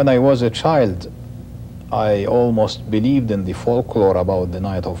 when I was a child, I almost believed in the folklore about the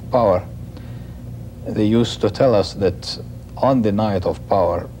night of power. They used to tell us that on the night of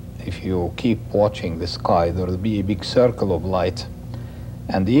power, if you keep watching the sky, there will be a big circle of light.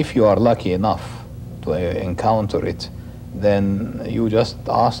 And if you are lucky enough to encounter it, then you just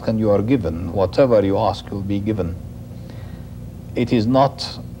ask and you are given. Whatever you ask will be given. It is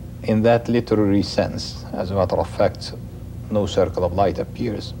not in that literary sense. As a matter of fact, no circle of light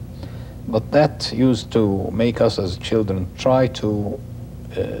appears. But that used to make us as children try to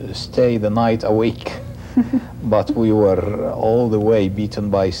stay the night awake. But we were all the way beaten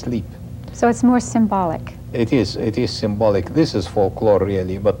by sleep. So it's more symbolic. It is symbolic. This is folklore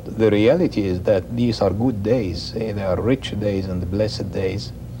really, but the reality is that these are good days. They are rich days and blessed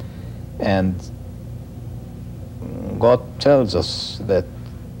days. And God tells us that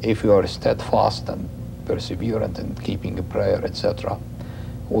if we are steadfast and perseverant in keeping a prayer, etc.,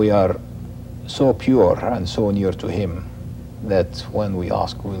 we are so pure and so near to Him that when we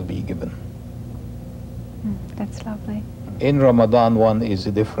ask, we will be given. That's lovely. In Ramadan, one is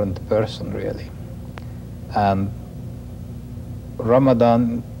a different person, really. And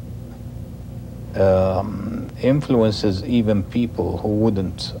Ramadan influences even people who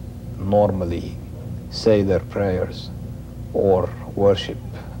wouldn't normally say their prayers or worship,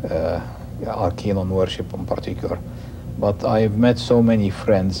 are keen on worship in particular. But I've met so many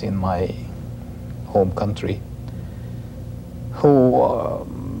friends in my home country who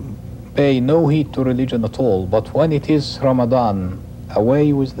pay no heed to religion at all, but when it is Ramadan,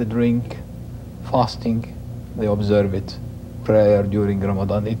 away with the drink, fasting, they observe it, prayer during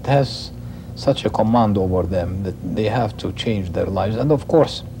Ramadan. It has such a command over them that they have to change their lives. And of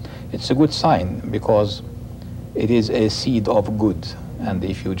course, it's a good sign because it is a seed of good. And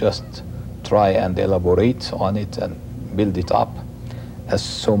if you just try and elaborate on it and build it up, as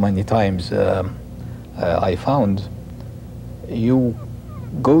so many times I found, you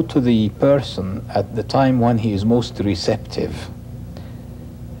go to the person at the time when he is most receptive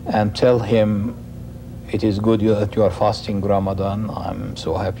and tell him, it is good that you are fasting Ramadan, I'm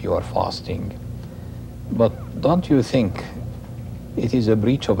so happy you are fasting. But don't you think it is a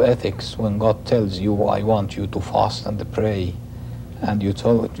breach of ethics when God tells you, I want you to fast and pray, and you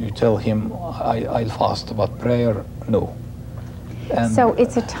tell him, I'll fast, but prayer, no. And so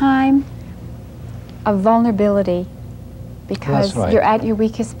it's a time of vulnerability because you're at your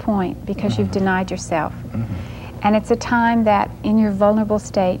weakest point, because you've denied yourself. And it's a time that in your vulnerable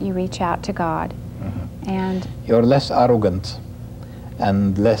state you reach out to God. And you're less arrogant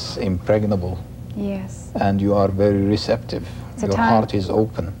and less impregnable. Yes. And you are very receptive. It's a your time heart is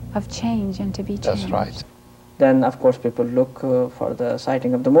open. Of change and to be changed. That's right. Then of course people look for the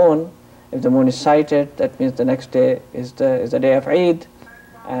sighting of the moon. If the moon is sighted, that means the next day is the day of Eid,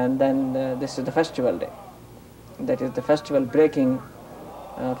 and then this is the festival day. That is the festival breaking,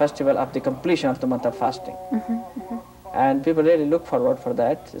 festival of the completion of the month of fasting. And people really look forward for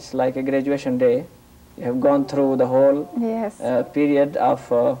that. It's like a graduation day. You have gone through the whole period of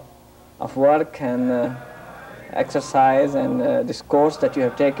work and exercise and this course that you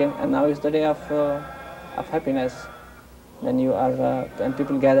have taken, and now is the day of happiness. Then you are, and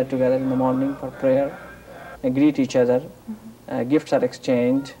people gather together in the morning for prayer, and greet each other. Gifts are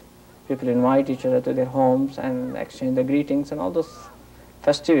exchanged. People invite each other to their homes and exchange the greetings and all those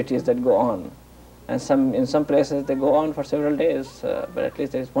festivities that go on. And in some places they go on for several days, but at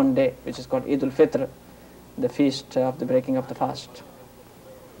least there is one day which is called Eid al-Fitr, the feast of the breaking of the fast.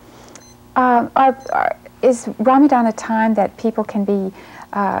 Is Ramadan a time that people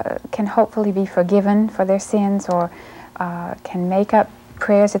can hopefully be forgiven for their sins, or can make up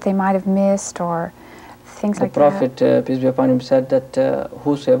prayers that they might have missed, or things like that? The Prophet, peace be upon him, said that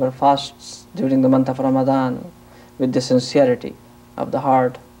whosoever fasts during the month of Ramadan with the sincerity of the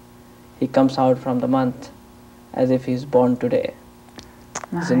heart, he comes out from the month as if he is born today.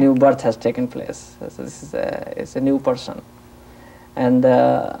 Right. A new birth has taken place. So this is it's a new person. And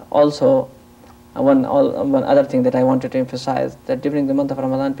also, one other thing that I wanted to emphasize, that during the month of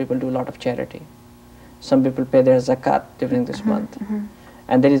Ramadan, people do a lot of charity. Some people pay their zakat during this month.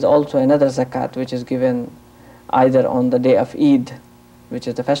 And there is also another zakat which is given either on the day of Eid, which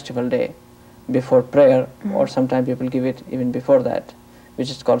is the festival day, before prayer, or sometimes people give it even before that, which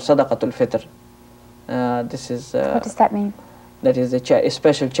is called sadaqatul fitr. This is what does that mean? That is a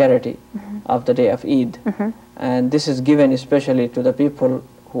special charity of the day of Eid. And this is given especially to the people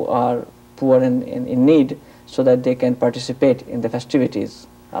who are poor and in need, so that they can participate in the festivities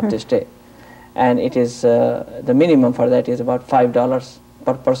of this day. And it is, the minimum for that is about $5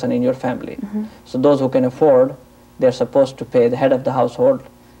 per person in your family. So those who can afford, they're supposed to pay, the head of the household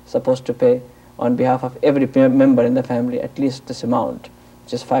supposed to pay on behalf of every member in the family at least this amount,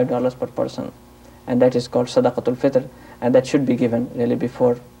 which is $5 per person. And that is called sadaqatul fitr, and that should be given really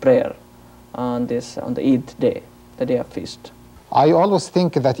before prayer on the Eid day, the day of feast. I always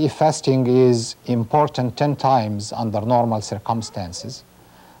think that if fasting is important 10 times under normal circumstances,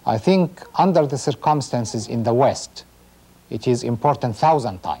 I think under the circumstances in the West, it is important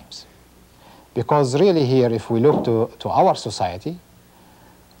 1,000 times. Because really here, if we look to our society,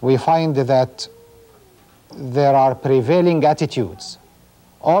 we find that there are prevailing attitudes.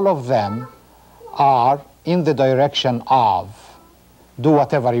 All of them are in the direction of do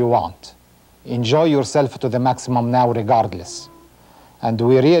whatever you want. Enjoy yourself to the maximum now regardless. And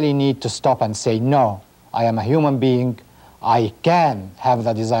we really need to stop and say, no, I am a human being. I can have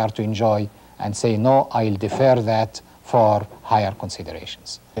the desire to enjoy, and say, no, I'll defer that for higher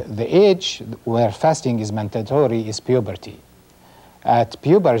considerations. The age where fasting is mandatory is puberty. At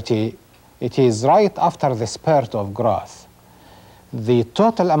puberty, it is right after the spurt of growth. The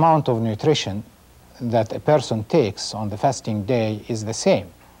total amount of nutrition that a person takes on the fasting day is the same.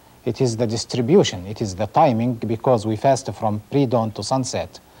 It is the distribution, it is the timing, because we fast from pre-dawn to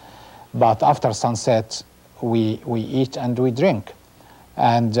sunset. But after sunset, we eat and we drink.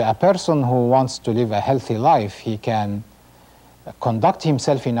 And a person who wants to live a healthy life, he can conduct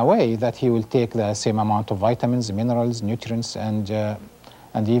himself in a way that he will take the same amount of vitamins, minerals, nutrients, and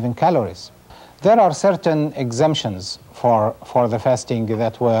even calories. There are certain exemptions for the fasting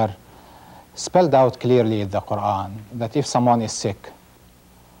that were spelled out clearly in the Quran, that if someone is sick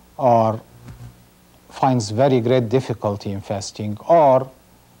or finds very great difficulty in fasting, or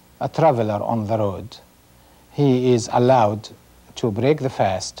a traveler on the road, he is allowed to break the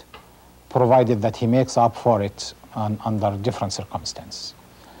fast, provided that he makes up for it under different circumstances.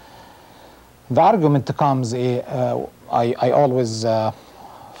 The argument comes, I always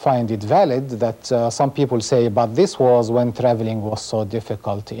find it valid, that some people say, but this was when traveling was so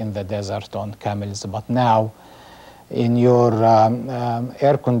difficult in the desert on camels, but now in your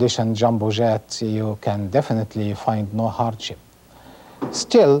air-conditioned jumbo jet, you can definitely find no hardship.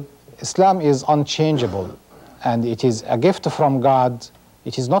 Still, Islam is unchangeable, and it is a gift from God.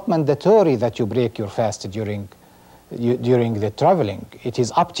 It is not mandatory that you break your fast during the traveling. It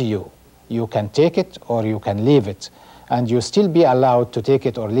is up to you. You can take it or you can leave it, and you still be allowed to take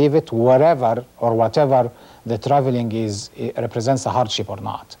it or leave it wherever or whatever the traveling represents a hardship or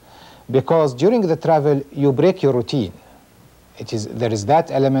not. Because during the travel, you break your routine. There is that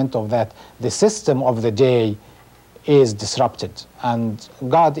element of that. The system of the day is disrupted. And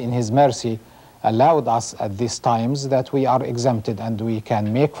God, in His mercy, allowed us at these times that we are exempted and we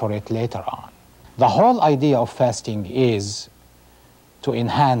can make for it later on. The whole idea of fasting is to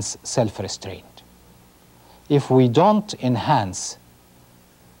enhance self-restraint. If we don't enhance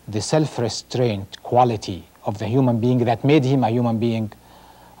the self-restraint quality of the human being that made him a human being,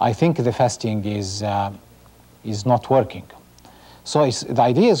 I think the fasting is not working. So the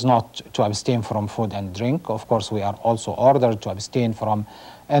idea is not to abstain from food and drink. Of course, we are also ordered to abstain from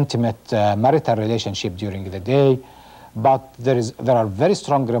intimate marital relationship during the day. But there are very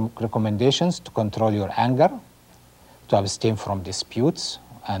strong recommendations to control your anger, to abstain from disputes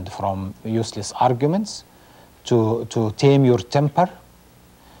and from useless arguments, to tame your temper,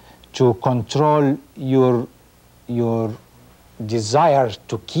 to control your desire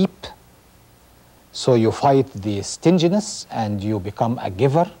to keep, so you fight the stinginess and you become a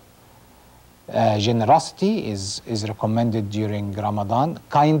giver. Generosity is recommended during Ramadan.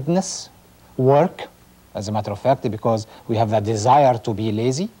 Kindness work, as a matter of fact, because we have the desire to be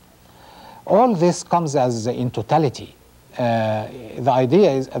lazy. All this comes as in totality. The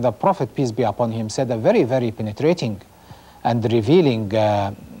idea is, the Prophet, peace be upon him, said a very, very penetrating and revealing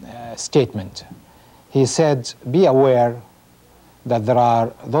statement. He said, be aware that there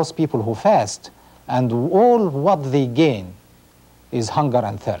are those people who fast, and all what they gain is hunger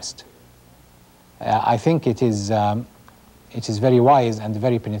and thirst. I think it is very wise and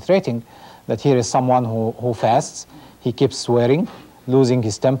very penetrating that here is someone who fasts, he keeps swearing, losing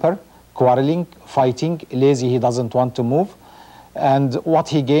his temper, quarreling, fighting, lazy, he doesn't want to move. And what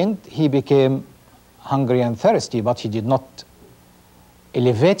he gained, he became hungry and thirsty, but he did not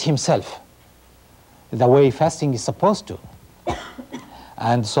elevate himself the way fasting is supposed to.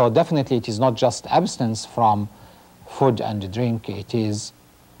 And so definitely it is not just abstinence from food and drink, it is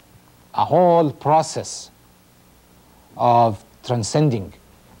a whole process of transcending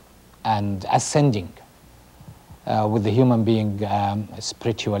and ascending with the human being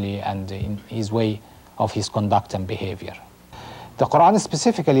spiritually and in his way of his conduct and behavior. The Quran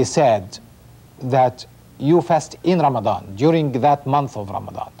specifically said that you fast in Ramadan, during that month of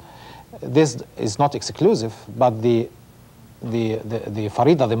Ramadan. This is not exclusive, but the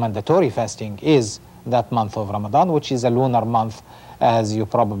farida, the mandatory fasting, is that month of Ramadan, which is a lunar month, as you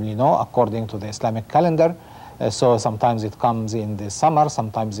probably know, according to the Islamic calendar. So sometimes it comes in the summer,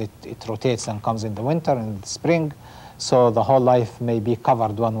 sometimes it rotates and comes in the winter and the spring. So the whole life may be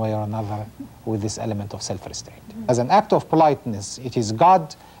covered one way or another with this element of self-restraint. As an act of politeness, it is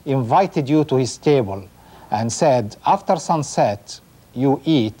God invited you to his table and said, after sunset, you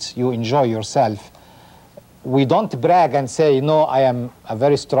eat, you enjoy yourself. We don't brag and say, no, I am a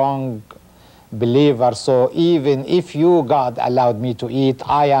very strong believer, so even if you, God, allowed me to eat,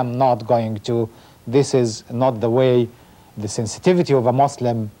 I am not going to. This is not the way the sensitivity of a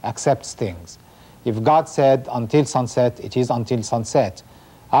Muslim accepts things. If God said until sunset, it is until sunset.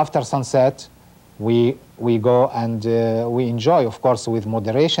 After sunset, we go and we enjoy, of course, with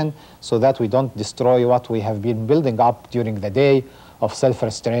moderation, so that we don't destroy what we have been building up during the day of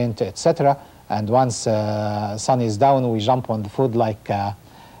self-restraint, etc. And once sun is down, we jump on the food like a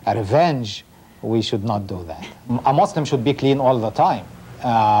revenge. We should not do that. A Muslim should be clean all the time.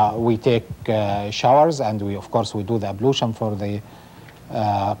 We take showers, and we, of course, we do the ablution for the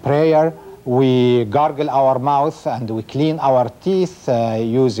prayer. We gargle our mouth and we clean our teeth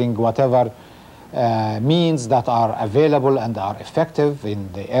using whatever means that are available and are effective.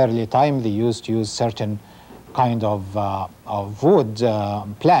 In the early time, they used to use certain kind of wood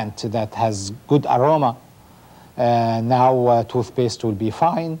plant that has good aroma. Now toothpaste will be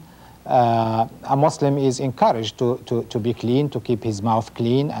fine. A Muslim is encouraged to be clean, to keep his mouth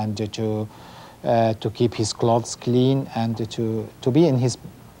clean, and to keep his clothes clean, and to be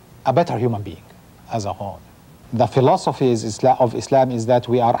a better human being as a whole. The philosophy of Islam is that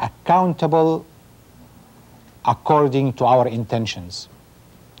we are accountable according to our intentions.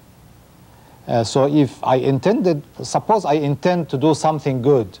 So if suppose I intend to do something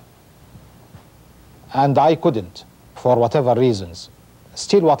good, and I couldn't, for whatever reasons,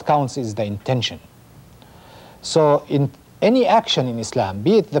 still what counts is the intention. So in any action in Islam,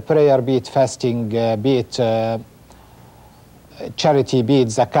 be it the prayer, be it fasting, be it charity, be it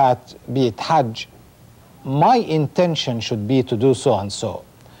zakat, be it hajj, my intention should be to do so and so.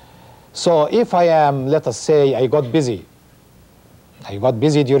 So if I am, let us say, I got busy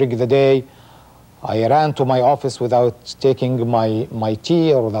during the day, I ran to my office without taking my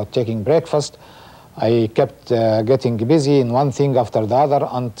tea or without taking breakfast, I kept getting busy in one thing after the other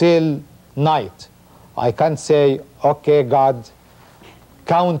until night. I can't say, okay, God,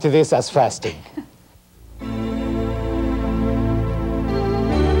 count this as fasting.